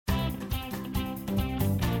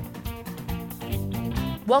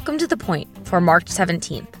Welcome to The Point for March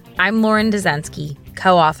 17th. I'm Lauren Dezensky,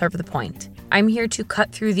 co-author of The Point. I'm here to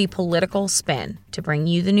cut through the political spin to bring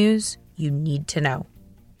you the news you need to know.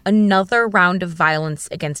 Another round of violence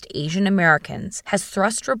against Asian Americans has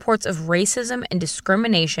thrust reports of racism and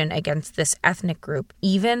discrimination against this ethnic group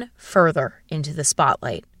even further into the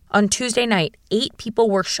spotlight. On Tuesday night, 8 people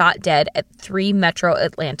were shot dead at 3 Metro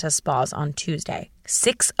Atlanta spas on Tuesday.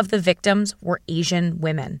 6 of the victims were Asian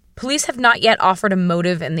women. Police have not yet offered a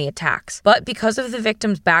motive in the attacks, but because of the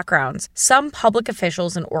victims' backgrounds, some public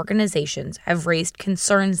officials and organizations have raised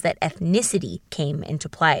concerns that ethnicity came into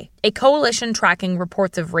play. A coalition tracking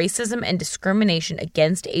reports of racism and discrimination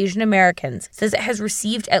against Asian Americans says it has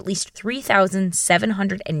received at least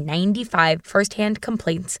 3,795 firsthand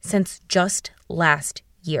complaints since just last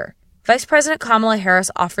year. Vice President Kamala Harris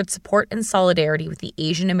offered support and solidarity with the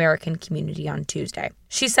Asian American community on Tuesday.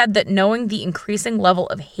 She said that knowing the increasing level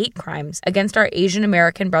of hate crimes against our Asian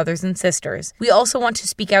American brothers and sisters, we also want to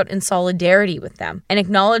speak out in solidarity with them and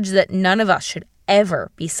acknowledge that none of us should ever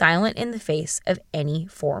be silent in the face of any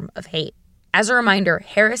form of hate. As a reminder,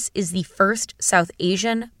 Harris is the first South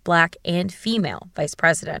Asian, Black, and female vice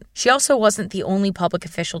president. She also wasn't the only public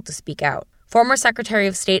official to speak out. Former Secretary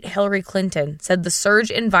of State Hillary Clinton said the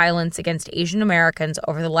surge in violence against Asian Americans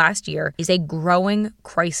over the last year is a growing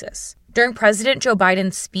crisis. During President Joe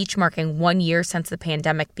Biden's speech marking 1 year since the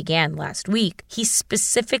pandemic began last week, he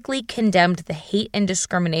specifically condemned the hate and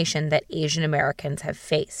discrimination that Asian Americans have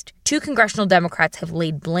faced. 2 congressional Democrats have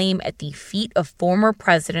laid blame at the feet of former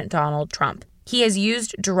President Donald Trump. He has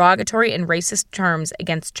used derogatory and racist terms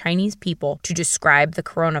against Chinese people to describe the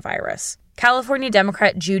coronavirus. California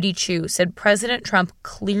Democrat Judy Chu said President Trump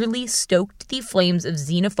clearly stoked the flames of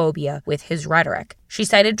xenophobia with his rhetoric. She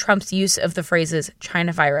cited Trump's use of the phrases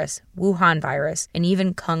China virus, Wuhan virus, and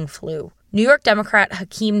even Kung flu. New York Democrat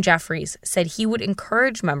Hakeem Jeffries said he would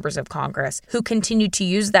encourage members of Congress who continue to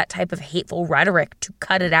use that type of hateful rhetoric to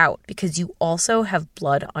cut it out because you also have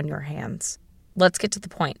blood on your hands. Let's get to the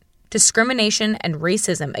point. Discrimination and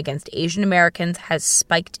racism against Asian Americans has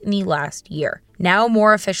spiked in the last year. Now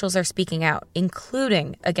more officials are speaking out,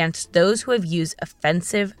 including against those who have used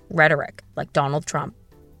offensive rhetoric like Donald Trump.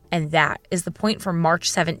 And that is The Point for March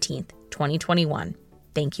 17th, 2021.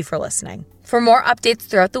 Thank you for listening. For more updates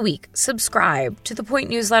throughout the week, subscribe to The Point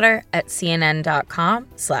newsletter at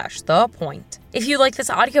cnn.com/thepoint. If you like this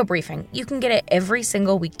audio briefing, you can get it every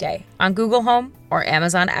single weekday on Google Home or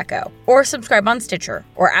Amazon Echo, or subscribe on Stitcher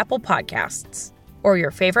or Apple Podcasts or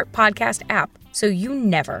your favorite podcast app so you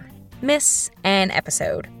never miss an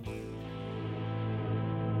episode.